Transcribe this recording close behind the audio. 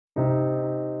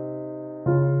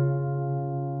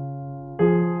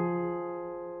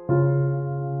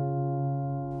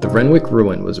Renwick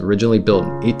Ruin was originally built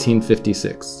in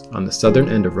 1856 on the southern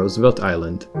end of Roosevelt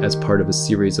Island as part of a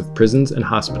series of prisons and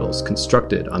hospitals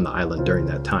constructed on the island during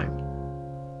that time.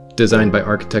 Designed by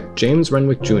architect James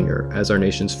Renwick Jr. as our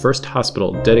nation's first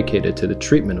hospital dedicated to the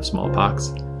treatment of smallpox,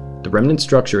 the remnant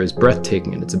structure is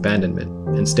breathtaking in its abandonment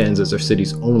and stands as our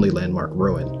city's only landmark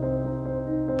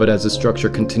ruin. But as the structure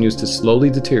continues to slowly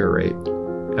deteriorate,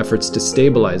 efforts to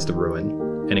stabilize the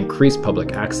ruin and increase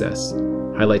public access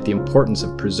highlight the importance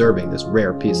of preserving this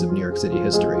rare piece of New York City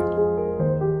history.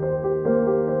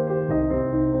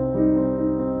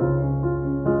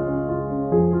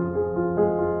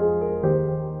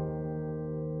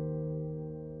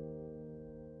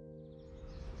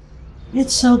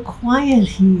 It's so quiet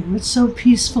here. It's so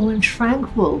peaceful and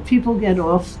tranquil. People get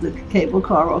off the cable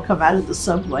car or come out of the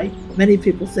subway. Many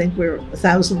people think we're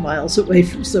 1,000 miles away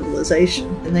from civilization,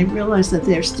 and they realize that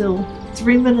they're still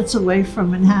 3 minutes away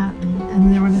from Manhattan,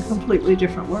 and they're in a completely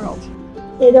different world.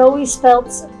 It always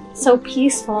felt so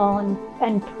peaceful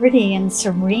and pretty and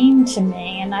serene to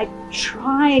me, and I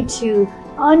tried to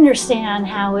understand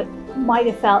how it might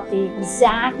have felt the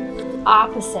exact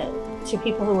opposite to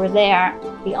people who were there.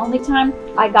 The only time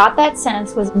I got that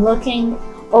sense was looking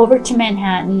over to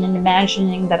Manhattan and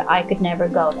imagining that I could never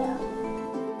go there.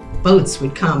 Boats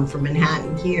would come from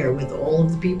Manhattan here with all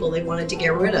of the people they wanted to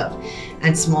get rid of.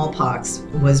 And smallpox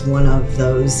was one of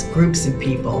those groups of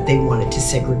people they wanted to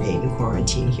segregate and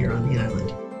quarantine here on the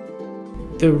island.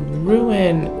 The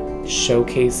ruin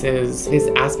showcases this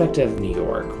aspect of New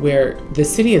York where the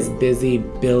city is busy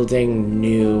building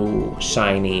new,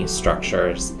 shiny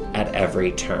structures at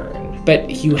every turn. But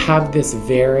you have this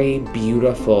very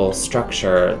beautiful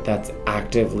structure that's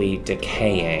actively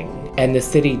decaying, and the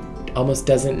city almost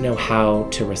doesn't know how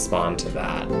to respond to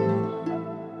that.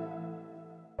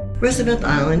 Roosevelt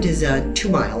Island is a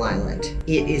 2-mile island.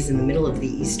 It is in the middle of the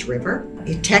East River.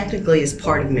 It technically is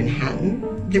part of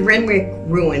Manhattan. The Renwick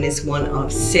Ruin is one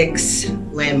of 6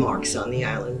 landmarks on the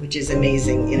island, which is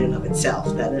amazing in and of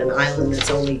itself, that an island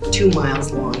that's only 2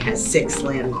 miles long has 6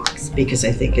 landmarks, because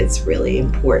I think it's really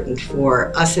important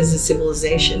for us as a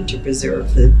civilization to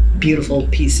preserve the beautiful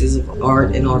pieces of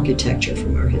art and architecture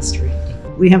from our history.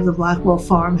 We have the Blackwell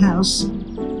farmhouse.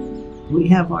 We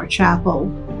have our chapel.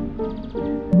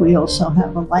 We also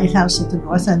have a lighthouse at the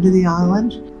north end of the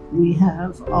island. We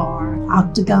have our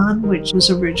octagon, which was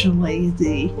originally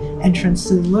the entrance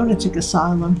to the lunatic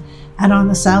asylum. And on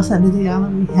the south end of the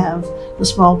island, we have the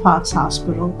smallpox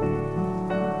hospital.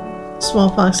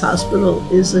 Smallpox hospital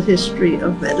is a history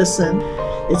of medicine.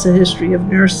 It's a history of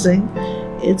nursing.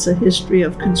 It's a history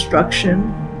of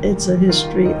construction. It's a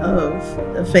history of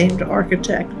a famed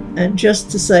architect. And just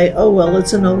to say, oh, well,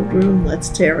 it's an old room, let's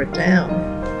tear it down,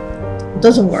 it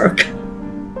doesn't work.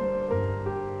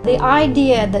 The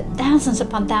idea that thousands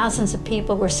upon thousands of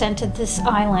people were sent to this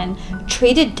island,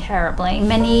 treated terribly,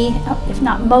 many, if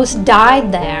not most,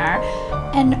 died there,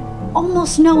 and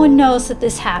almost no one knows that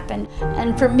this happened.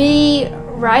 And for me,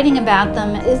 writing about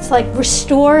them, it's like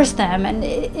restores them, and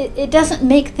it doesn't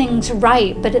make things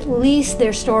right, but at least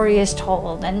their story is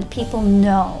told, and people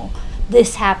know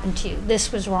this happened to you,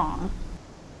 this was wrong.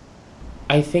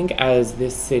 I think as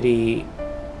this city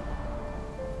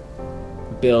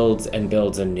builds and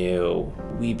builds anew,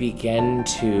 we begin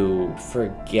to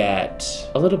forget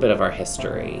a little bit of our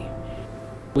history.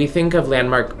 We think of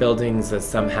landmark buildings as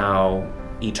somehow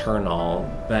eternal,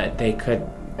 but they could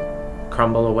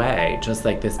crumble away just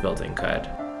like this building could.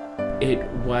 It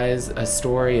was a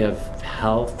story of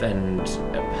health and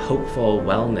hopeful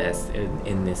wellness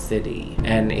in this city,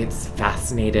 and it's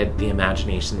fascinated the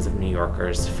imaginations of New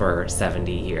Yorkers for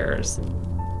 70 years.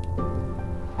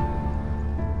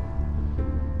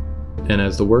 And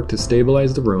as the work to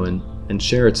stabilize the ruin and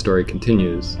share its story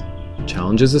continues,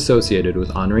 challenges associated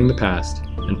with honoring the past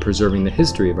and preserving the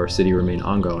history of our city remain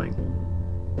ongoing.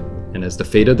 And as the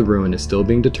fate of the ruin is still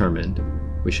being determined,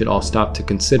 we should all stop to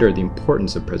consider the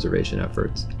importance of preservation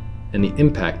efforts and the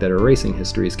impact that erasing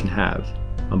histories can have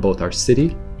on both our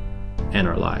city and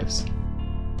our lives.